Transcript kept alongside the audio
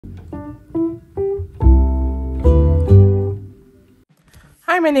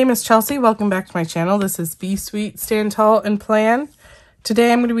Hi, my name is Chelsea. Welcome back to my channel. This is Be Sweet, Stand Tall, and Plan.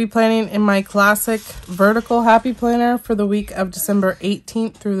 Today I'm going to be planning in my classic vertical happy planner for the week of December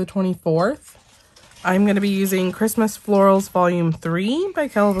 18th through the 24th. I'm going to be using Christmas Florals Volume 3 by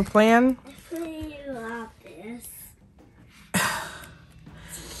Kellofaplan.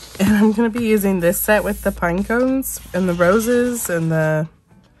 And I'm going to be using this set with the pine cones and the roses and the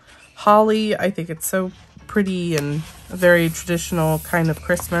holly. I think it's so pretty and a very traditional kind of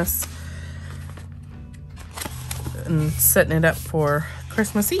Christmas. And setting it up for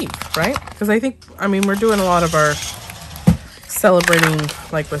Christmas Eve, right? Because we're doing a lot of our celebrating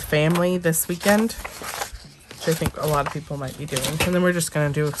like with family this weekend, which I think a lot of people might be doing. And then we're just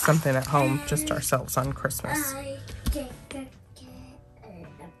going to do something at home, just ourselves on Christmas.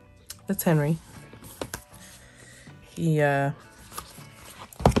 That's Henry. He has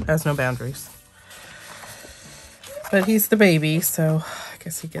no boundaries. But he's the baby, so I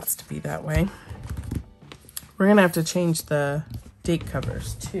guess he gets to be that way. We're going to have to change the date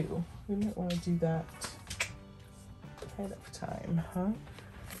covers too. We might want to do that ahead of time, huh?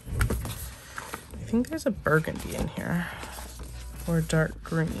 I think there's a burgundy in here. Or a dark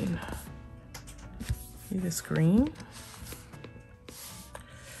green. Maybe this green?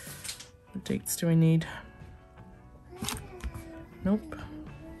 What dates do we need? Nope.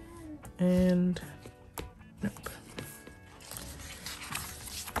 And nope.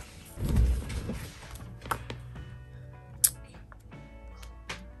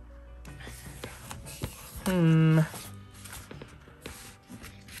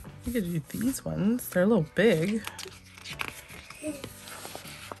 We could do these ones. They're a little big.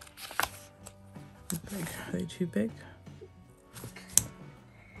 Are they too big?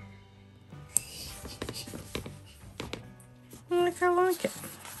 I kind of like it.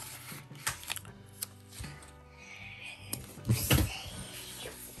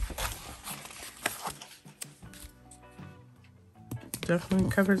 Definitely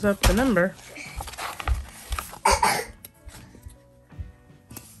covers up the number.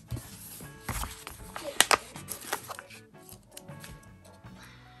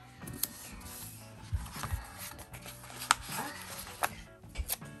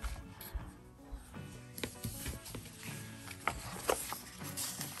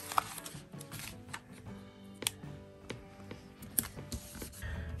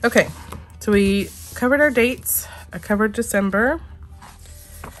 Okay, so we covered our dates. I covered December.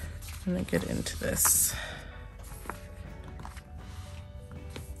 I'm gonna get into this. I'm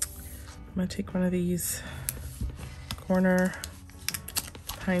gonna take one of these corner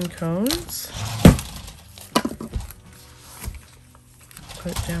pine cones,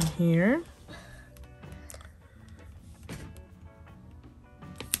 put it down here.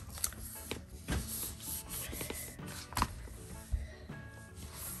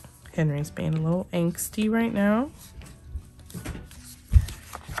 Henry's being a little angsty right now.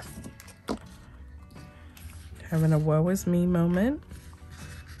 Having a woe is me moment.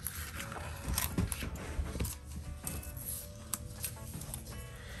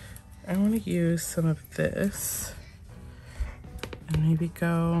 I want to use some of this and maybe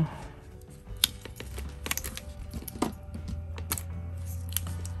go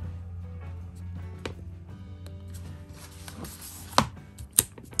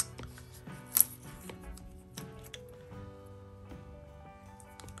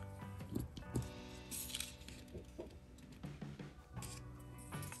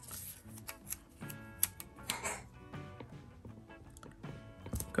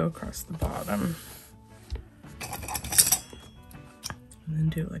across the bottom and then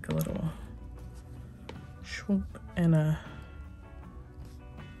do like a little swoop and a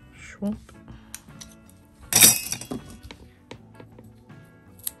swoop.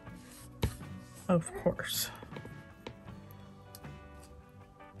 Of course.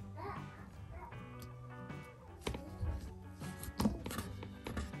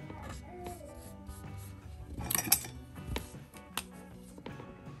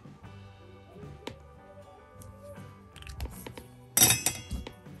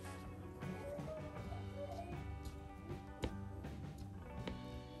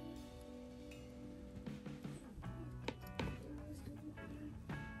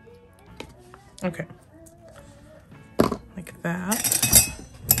 Okay, like that.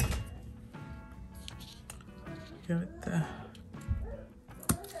 Go with the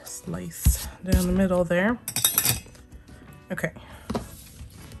slice down the middle there. Okay.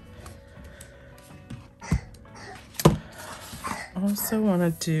 Also want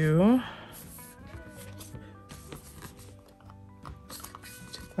to do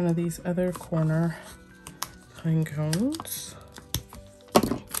one of these other corner pine cones.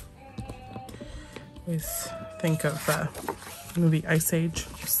 always think of the movie Ice Age,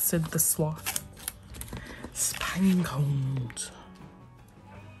 Sid the Sloth. Pine cones.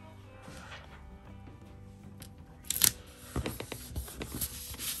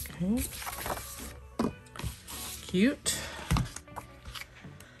 Okay. Cute.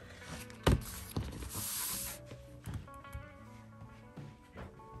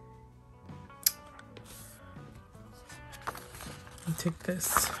 I'll take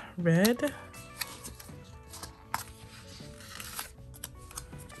this red.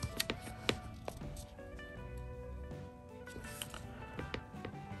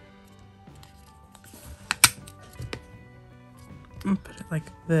 And put it like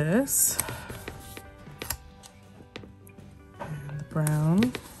this. And the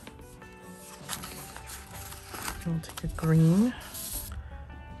brown. We'll take a green.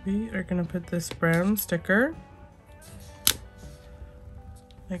 We are going to put this brown sticker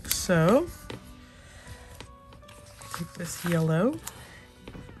like so. Take this yellow.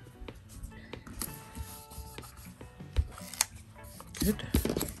 Good.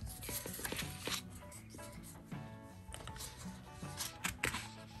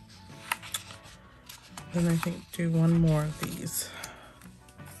 Then I think do one more of these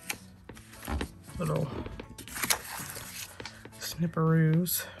little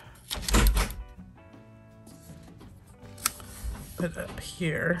snipperoos. Put up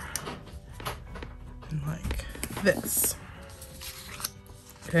here and like this.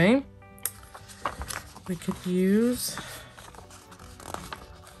 Okay. We could use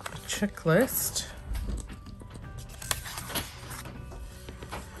a checklist.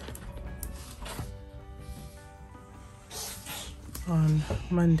 On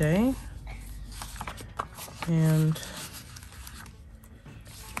Monday and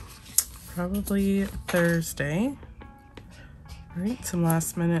probably Thursday. All right, some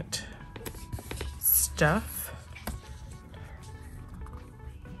last minute stuff.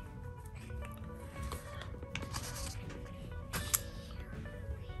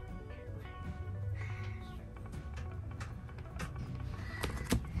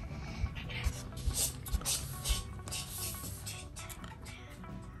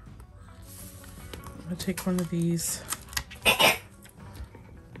 I'll take one of these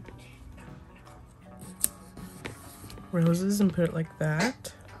roses and put it like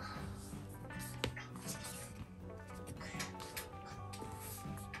that.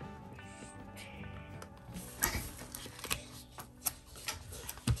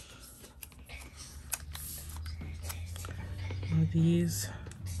 One of these.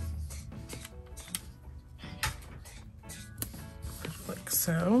 Put it like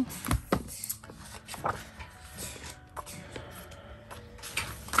so.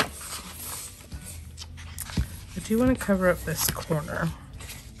 I do want to cover up this corner.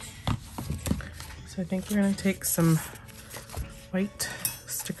 So I think we're going to take some white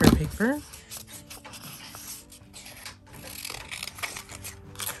sticker paper.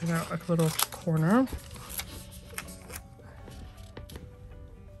 Cut out a little corner.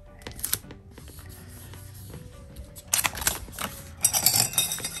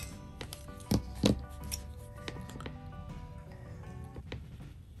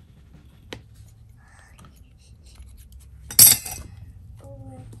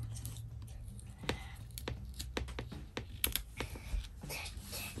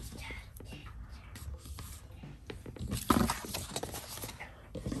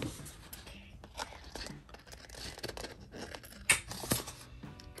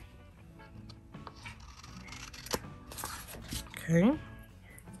 Okay.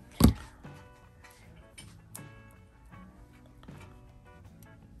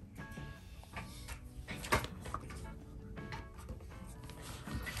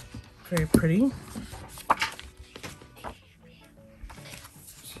 Very pretty.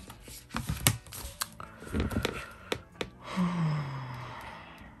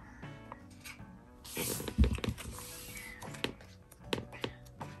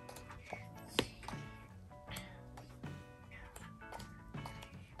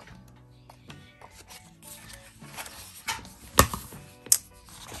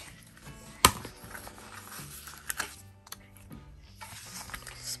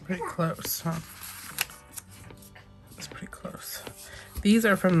 Pretty close, huh? It's pretty close. These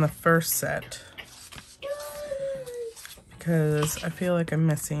are from the first set because I feel like I'm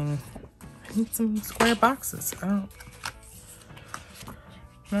missing. I need some square boxes. I'm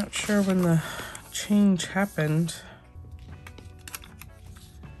not sure when the change happened.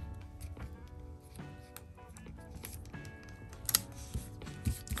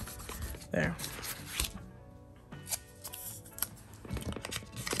 There.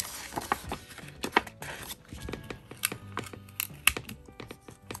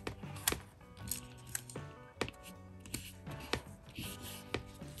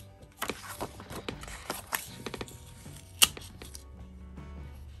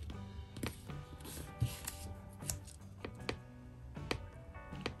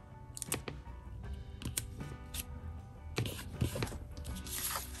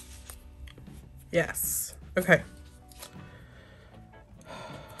 Yes. Okay.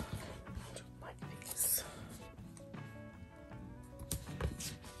 Like these.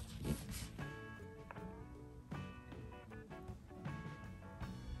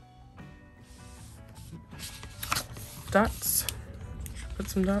 Dots. Should put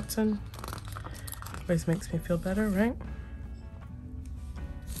some dots in. Always makes me feel better, right?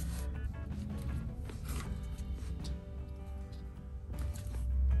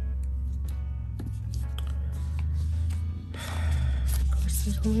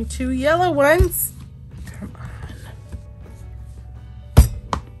 There's only 2 yellow ones. Come on.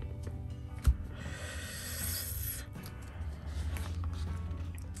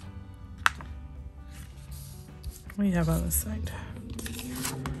 What do you have on this side?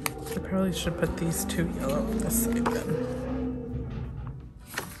 I probably should put these 2 yellow on this side then.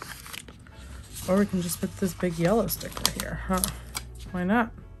 Or we can just put this big yellow sticker here, huh? Why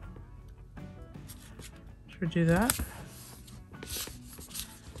not? Should we do that?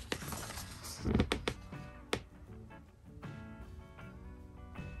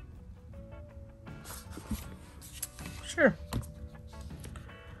 Sure.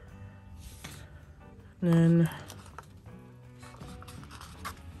 And then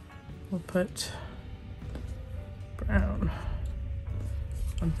we'll put brown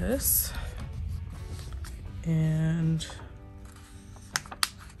on this and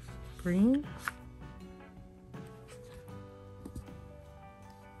green.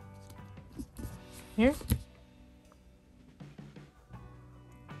 Here.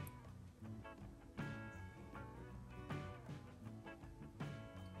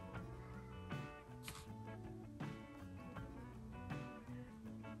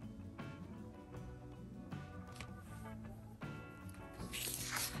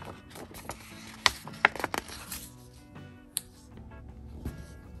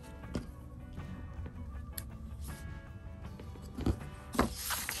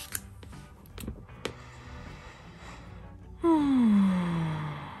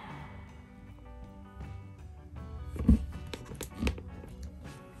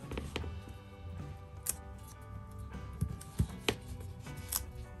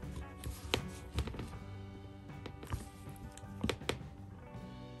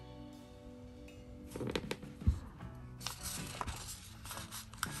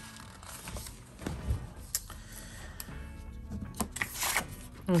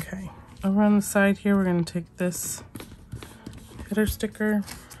 Okay, over on the side here, we're going to take this header sticker, and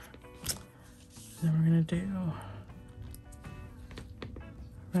then we're going to do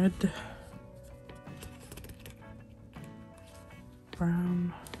red,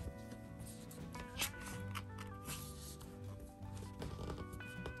 brown,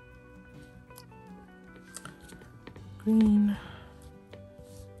 green,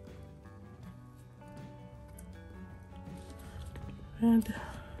 red,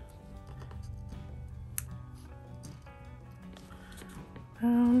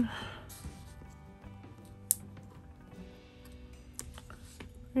 brown,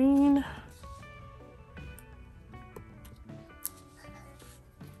 green,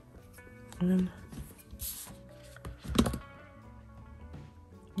 and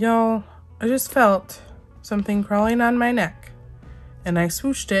y'all, I just felt something crawling on my neck and I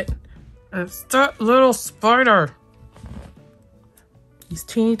swooshed it and it's that little spider. He's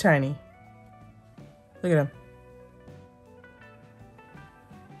teeny tiny. Look at him.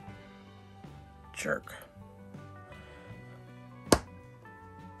 Jerk.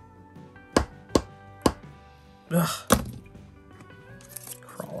 Ugh.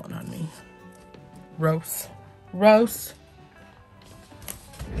 Crawling on me. Gross. Gross.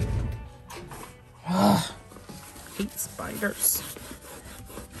 Ugh. Hate spiders.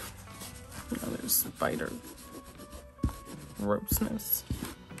 Another spider. Grossness.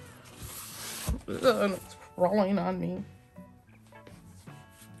 Ugh, and it's crawling on me.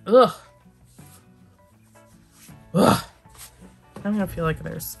 Ugh. Ugh. I'm gonna feel like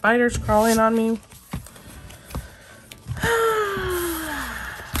there's spiders crawling on me.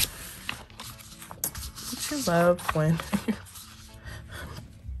 Don't you love when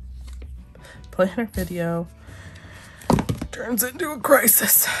planner video turns into a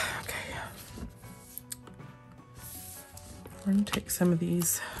crisis? Okay. We're gonna take some of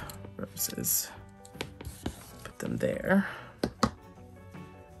these roses, put them there.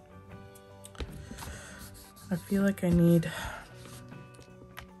 I feel like I need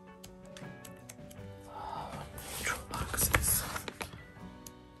neutral boxes.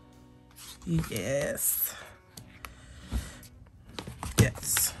 Yes.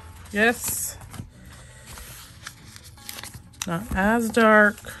 Yes. Yes. Not as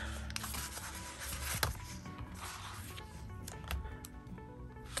dark.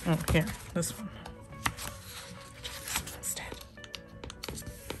 Oh, here, this one. Instead.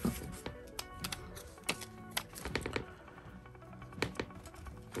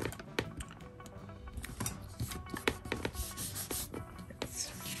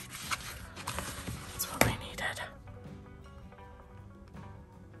 Yes. That's what we needed.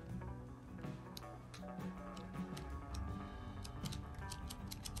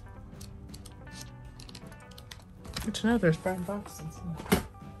 Good to know there's brown boxes.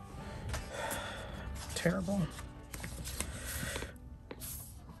 Terrible.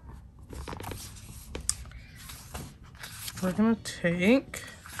 We're gonna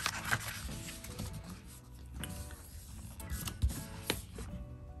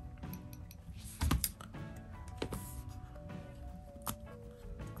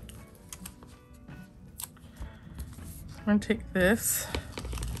take this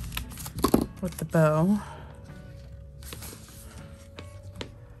with the bow.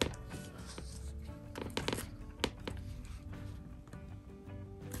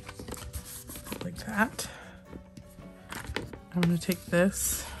 Like that. I'm going to take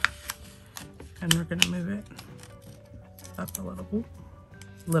this and we're going to move it up a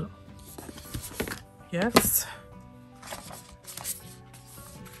little. Yes.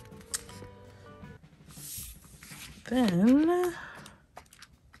 Then we're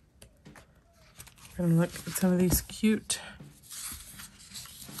going to look at some of these cute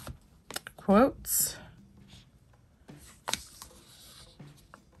quotes.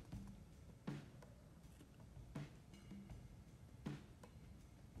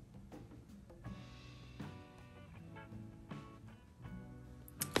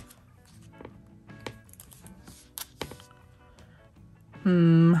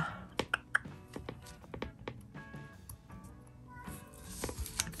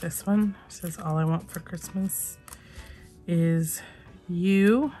 This one says, all I want for Christmas is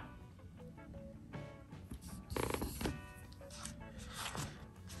you.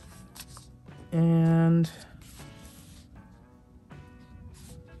 And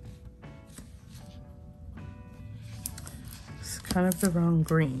it's kind of the wrong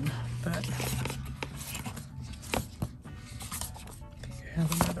green, but I think I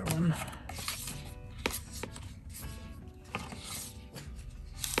have another one.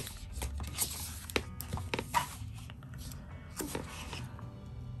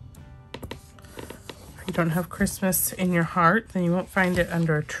 If you don't have Christmas in your heart, then you won't find it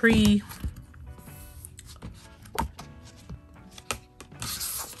under a tree.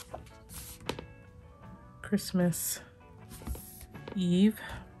 Christmas Eve.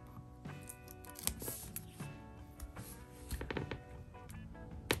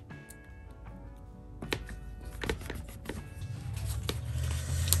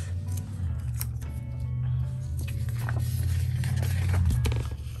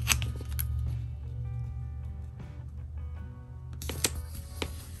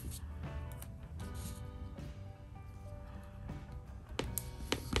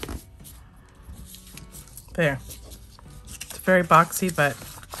 There. It's very boxy, but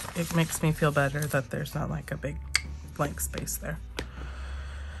it makes me feel better that there's not like a big blank space there.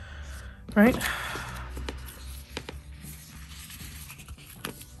 Right?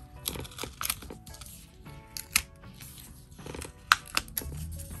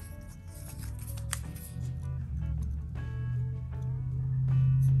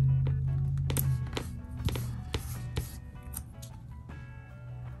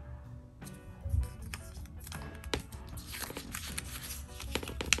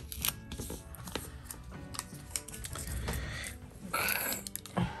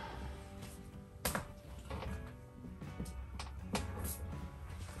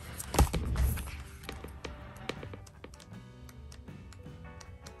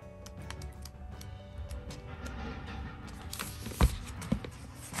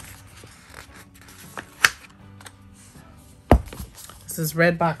 This is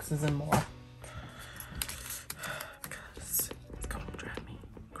red boxes and more. Because it's gonna drive me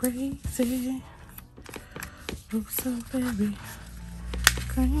crazy. Oh, so very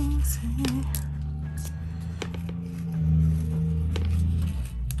crazy.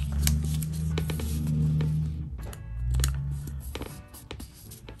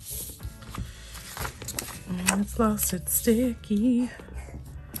 And it's lost its sticky.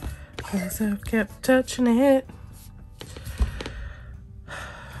 Because I've kept touching it.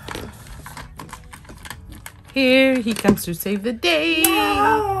 Here he comes to save the day.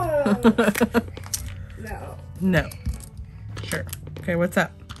 No. No. No. Sure. Okay, what's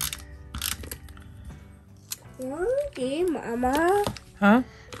up? Hey, Mama. Huh?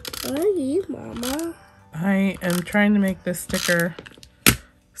 Hey, Mama. I am trying to make this sticker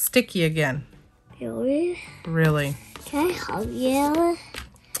sticky again. Really? Really. Can I hug you?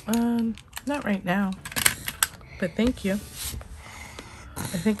 Not right now. But thank you.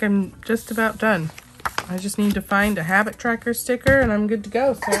 I think I'm just about done. I just need to find a habit tracker sticker and I'm good to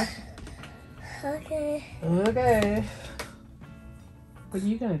go, sir. Okay. Okay. What are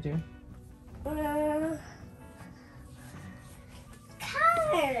you gonna do?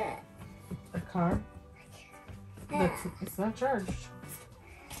 Car. A car? It's not charged.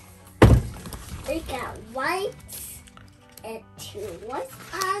 We got lights and 2 lights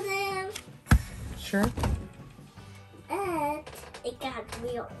on them. Sure. And it got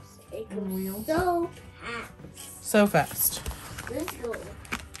wheels. It goes wheels. so fast. So fast.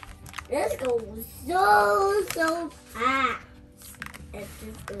 Let's go so fast. And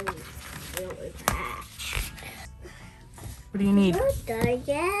this goes really fast. What do you need? Not done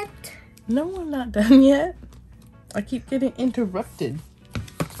yet. No, I'm not done yet. I keep getting interrupted.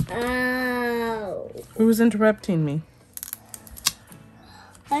 Oh. Who's interrupting me?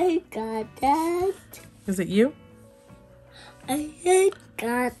 I got that. Is it you? I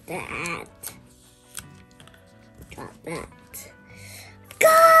got that. Got that.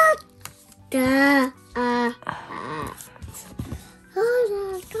 Got that.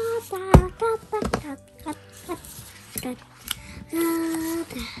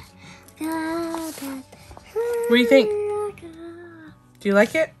 What do you think? Do you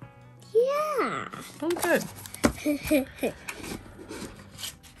like it? Yeah. Oh, good.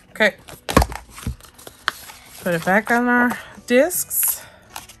 Okay. Put it back on our discs,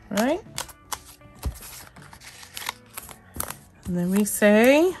 right? And then we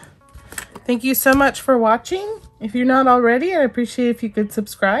say, thank you so much for watching. If you're not already, I'd appreciate if you could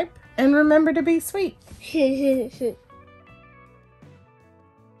subscribe. And remember to be sweet.